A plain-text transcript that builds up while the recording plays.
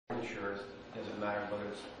insurance, doesn't matter whether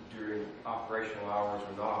it's during operational hours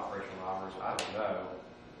or not operational hours. I don't know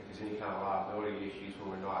if there's any kind of liability issues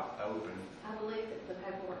when we're not open. I believe that the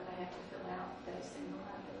paperwork they have to fill out does seem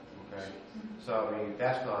liability Okay. issues. So, I mean,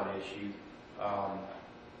 that's not an issue.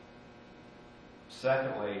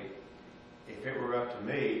 Secondly, if it were up to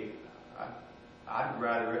me, I'd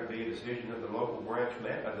rather it be a decision of the local branch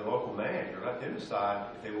of the local manager. Let them decide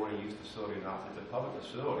if they want to use the facility or not. If it's a public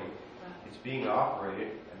facility, it's being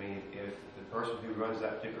operated. I mean, if the person who runs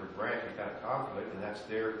that particular branch has got a conflict, then that's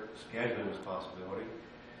their scheduling responsibility.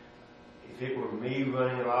 If it were me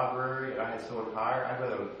running a library, I had someone hired, I'd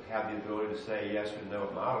rather have the ability to say yes or no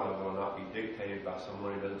at my level and not be dictated by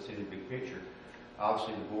someone who doesn't see the big picture.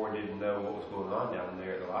 Obviously, the board didn't know what was going on down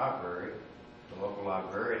there at the library. The local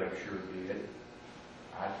librarian, I'm sure, did.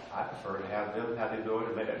 I prefer to have them have the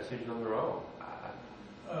ability to make that decision on their own.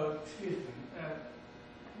 Excuse me.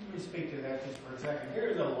 Let me speak to that just for a second. There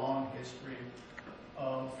is a long history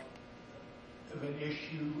of an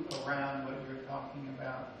issue around what you're talking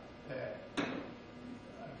about that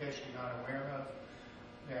I guess you're not aware of,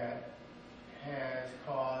 that has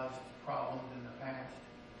caused problems in the past.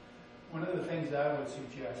 One of the things I would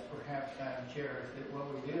suggest, perhaps, Madam Chair, is that what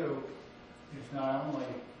we do is not only,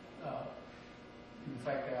 in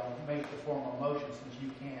fact, I'll make the formal motion since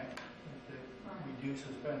you can't, that we do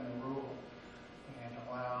suspend the rule and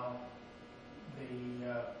allow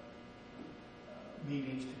the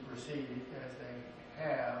meetings to proceed as they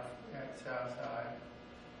have at Southside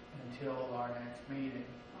until our next meeting.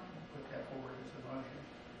 I'll put that forward as a motion.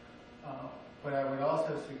 But I would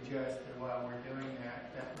also suggest that while we're doing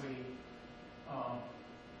that, that we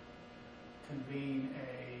convene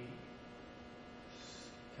a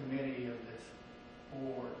committee of this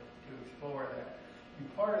board to explore that.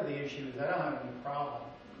 And part of the issue is I don't have any problem,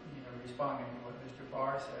 responding to what Mr.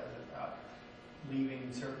 Barr says about leaving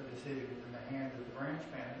certain decisions in the hands of the branch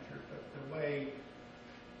manager, but the way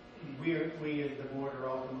we as the board are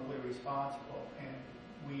ultimately responsible, and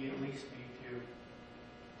we at least need to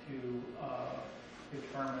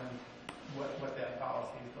determine what that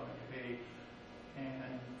policy is going to be,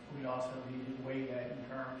 and we also need to weigh that in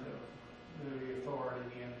terms of the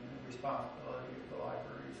authority and the responsibility of the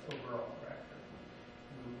library's overall director,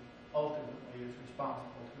 who ultimately is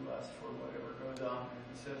responsible to us for whatever goes on in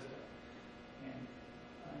the system. And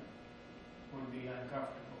I would be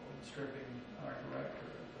uncomfortable with stripping our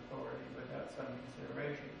director of authority without some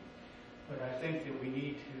consideration. But I think that we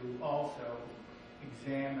need to also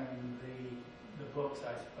examine the books,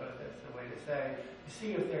 I suppose that's the way to say, to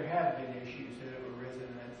see if there have been issues that have arisen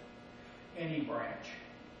at any branch.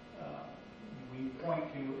 We point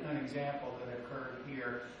to an example that occurred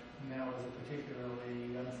here, and that was a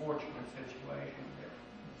particularly unfortunate situation that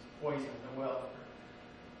poisoned the well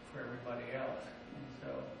for everybody else. And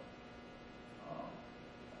so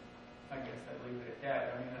I guess I'd leave it at that.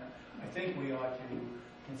 I mean, I think we ought to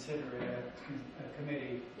consider it a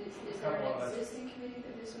committee. Is there an existing committee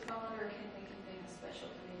that this would fall under, or can we convene a special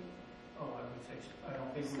committee? Oh, I would say, I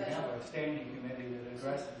don't think we have a standing committee that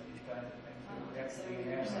addresses these kinds of things. It would have to be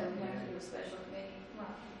an So we have to do a special committee.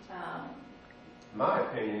 My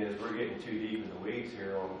opinion is we're getting too deep in the weeds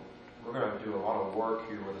here. We're going to do a lot of work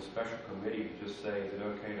here with a special committee to just say, is it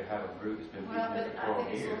okay to have a group that's been Well, meeting but for 12 I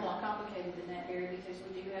think it's a years? little more complicated than that, Gary, because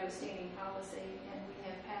we do have a standing policy, and we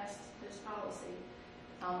have passed this policy.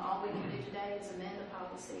 All we can do today is amend the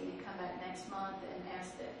policy and come back next month and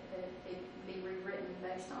ask that it be rewritten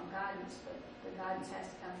based on guidance, but the guidance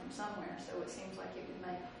has to come from somewhere. So it seems like it would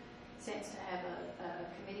make sense to have a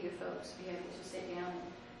committee of folks be able to sit down and,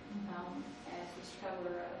 as Mr.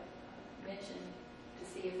 Cover mentioned, to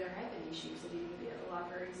see if there have been issues at any of the other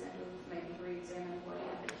libraries and to maybe re-examine what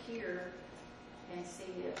happened here and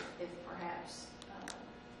see if perhaps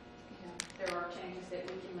there are changes that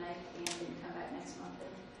we can make and then come back next month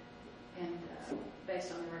and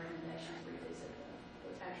based on the recommendations, revisit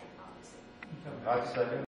the actual policy. I'd second.